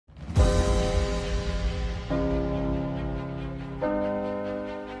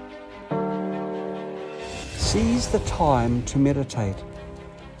Seize the time to meditate.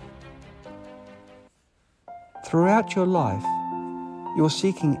 Throughout your life, you're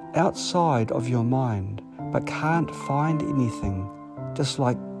seeking outside of your mind but can't find anything. Just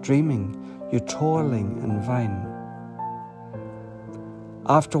like dreaming, you're toiling in vain.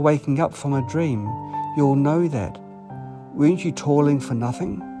 After waking up from a dream, you'll know that. Weren't you toiling for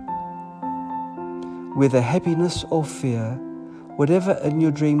nothing? Whether happiness or fear, whatever in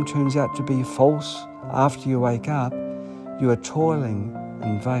your dream turns out to be false after you wake up, you are toiling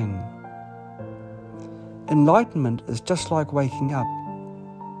in vain. Enlightenment is just like waking up.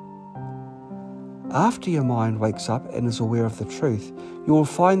 After your mind wakes up and is aware of the truth, you will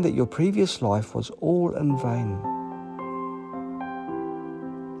find that your previous life was all in vain.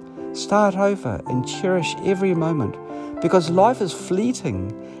 Start over and cherish every moment, because life is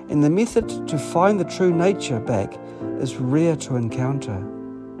fleeting and the method to find the true nature back is rare to encounter.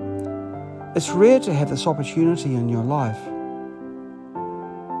 It's rare to have this opportunity in your life.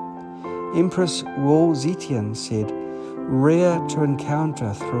 Empress Wu Zetian said, "Rare to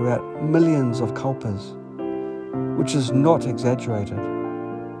encounter throughout millions of kalpas," which is not exaggerated.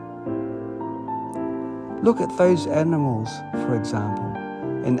 Look at those animals, for example.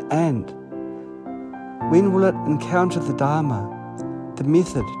 An ant. When will it encounter the Dharma, the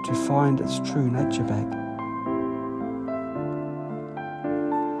method to find its true nature back?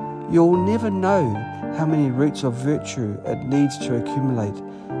 You'll never know how many roots of virtue it needs to accumulate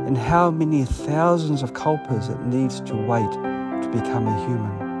and how many thousands of kalpas it needs to wait to become a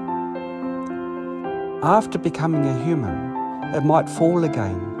human. After becoming a human, it might fall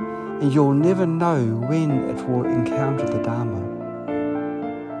again, and you'll never know when it will encounter the Dharma.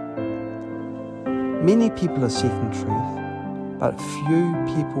 Many people are seeking truth, but few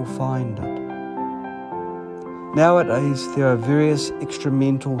people find it. Nowadays, there are various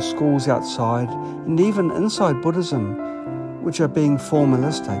extramental schools outside and even inside Buddhism which are being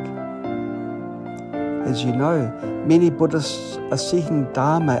formalistic. As you know, many Buddhists are seeking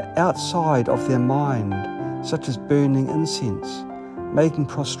Dharma outside of their mind, such as burning incense, making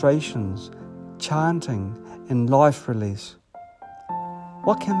prostrations, chanting, and life release.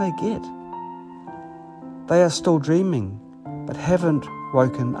 What can they get? They are still dreaming, but haven't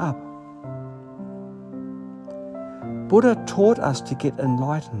woken up. Buddha taught us to get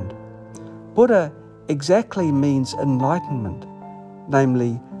enlightened. Buddha exactly means enlightenment,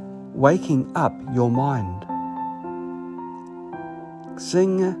 namely waking up your mind.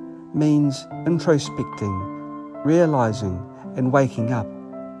 Xing means introspecting, realizing, and waking up.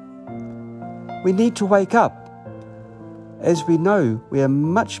 We need to wake up. As we know, we are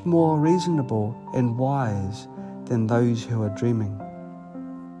much more reasonable and wise than those who are dreaming.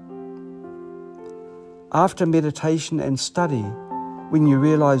 After meditation and study, when you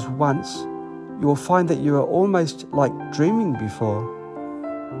realize once, you will find that you are almost like dreaming before.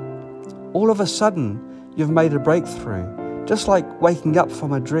 All of a sudden, you've made a breakthrough, just like waking up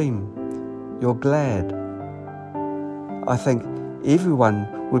from a dream. You're glad. I think everyone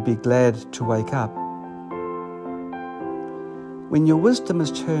would be glad to wake up. When your wisdom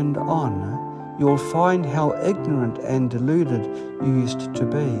is turned on, you will find how ignorant and deluded you used to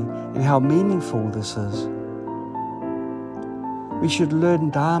be and how meaningful this is. We should learn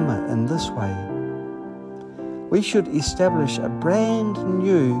Dharma in this way. We should establish a brand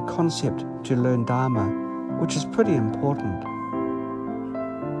new concept to learn Dharma, which is pretty important.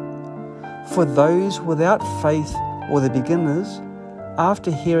 For those without faith or the beginners,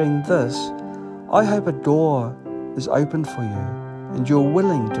 after hearing this, I hope a door is open for you and you're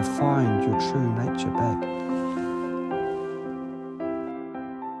willing to find your true nature back.